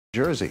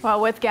Jersey.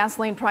 Well, with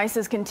gasoline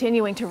prices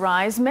continuing to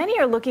rise, many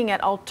are looking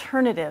at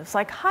alternatives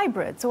like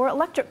hybrids or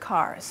electric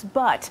cars.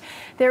 But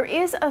there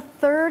is a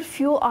third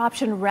fuel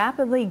option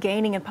rapidly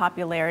gaining in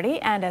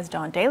popularity, and as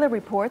Don Daler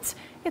reports,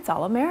 it's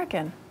all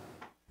American.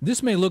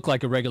 This may look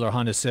like a regular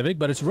Honda Civic,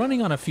 but it's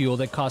running on a fuel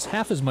that costs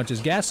half as much as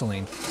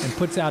gasoline and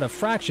puts out a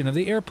fraction of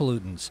the air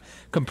pollutants.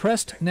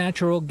 Compressed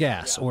natural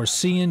gas, or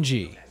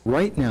CNG.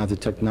 Right now, the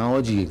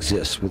technology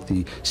exists with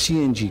the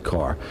CNG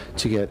car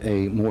to get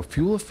a more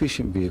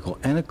fuel-efficient vehicle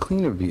and a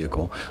cleaner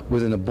vehicle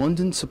with an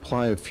abundant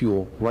supply of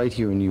fuel right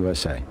here in the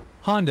USA.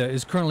 Honda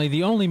is currently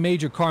the only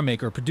major car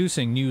maker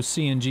producing new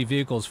CNG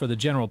vehicles for the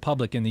general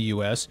public in the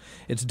U.S.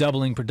 It's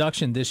doubling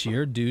production this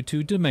year due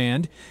to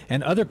demand,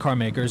 and other car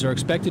makers are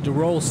expected to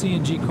roll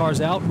CNG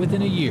cars out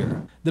within a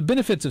year. The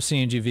benefits of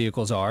CNG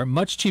vehicles are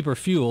much cheaper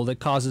fuel that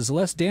causes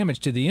less damage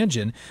to the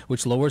engine,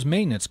 which lowers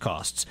maintenance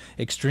costs,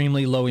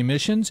 extremely low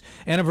emissions,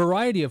 and a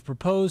variety of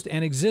proposed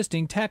and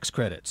existing tax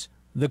credits.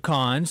 The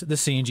cons: the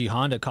CNG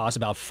Honda costs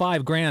about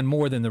 $5,000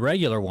 more than the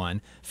regular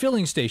one.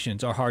 Filling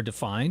stations are hard to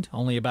find,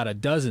 only about a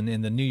dozen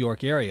in the New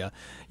York area.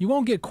 You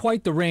won't get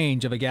quite the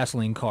range of a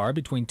gasoline car,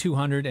 between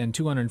 200 and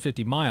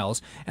 250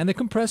 miles, and the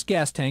compressed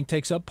gas tank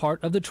takes up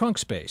part of the trunk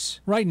space.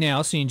 Right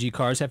now, CNG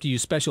cars have to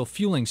use special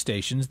fueling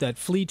stations that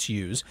fleets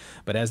use,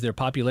 but as their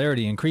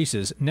popularity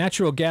increases,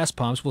 natural gas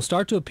pumps will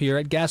start to appear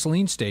at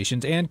gasoline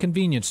stations and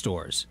convenience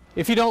stores.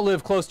 If you don't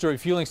live close to a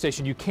fueling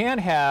station, you can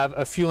have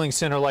a fueling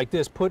center like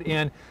this put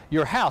in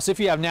your house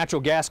if you have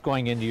natural gas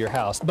going into your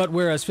house. But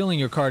whereas filling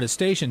your car at a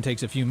station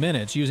takes a few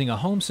minutes, using a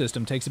home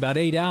system takes about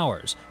 8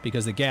 hours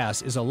because the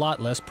gas is a lot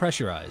less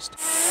pressurized.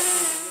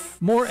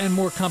 More and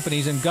more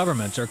companies and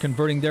governments are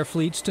converting their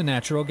fleets to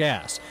natural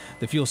gas.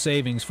 The fuel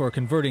savings for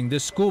converting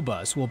this school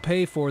bus will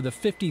pay for the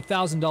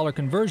 $50,000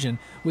 conversion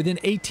within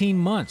 18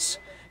 months.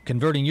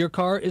 Converting your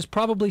car is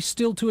probably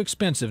still too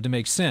expensive to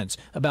make sense,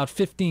 about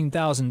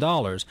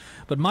 $15,000.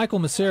 But Michael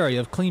Misseri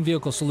of Clean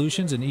Vehicle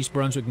Solutions in East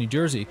Brunswick, New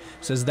Jersey,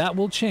 says that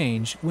will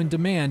change when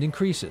demand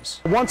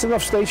increases. Once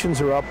enough stations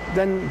are up,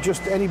 then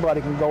just anybody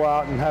can go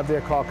out and have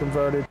their car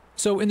converted.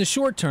 So in the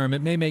short term,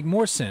 it may make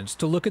more sense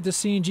to look at the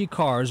CNG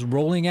cars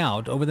rolling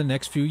out over the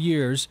next few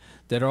years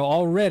that are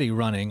already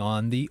running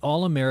on the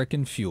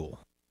all-American fuel.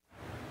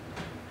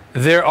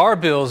 There are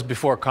bills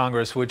before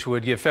Congress which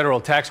would give federal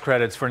tax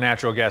credits for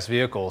natural gas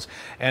vehicles,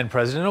 and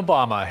President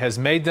Obama has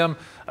made them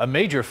a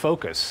major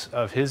focus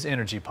of his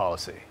energy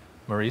policy.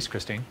 Maurice,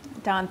 Christine.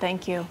 Don,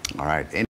 thank you. All right.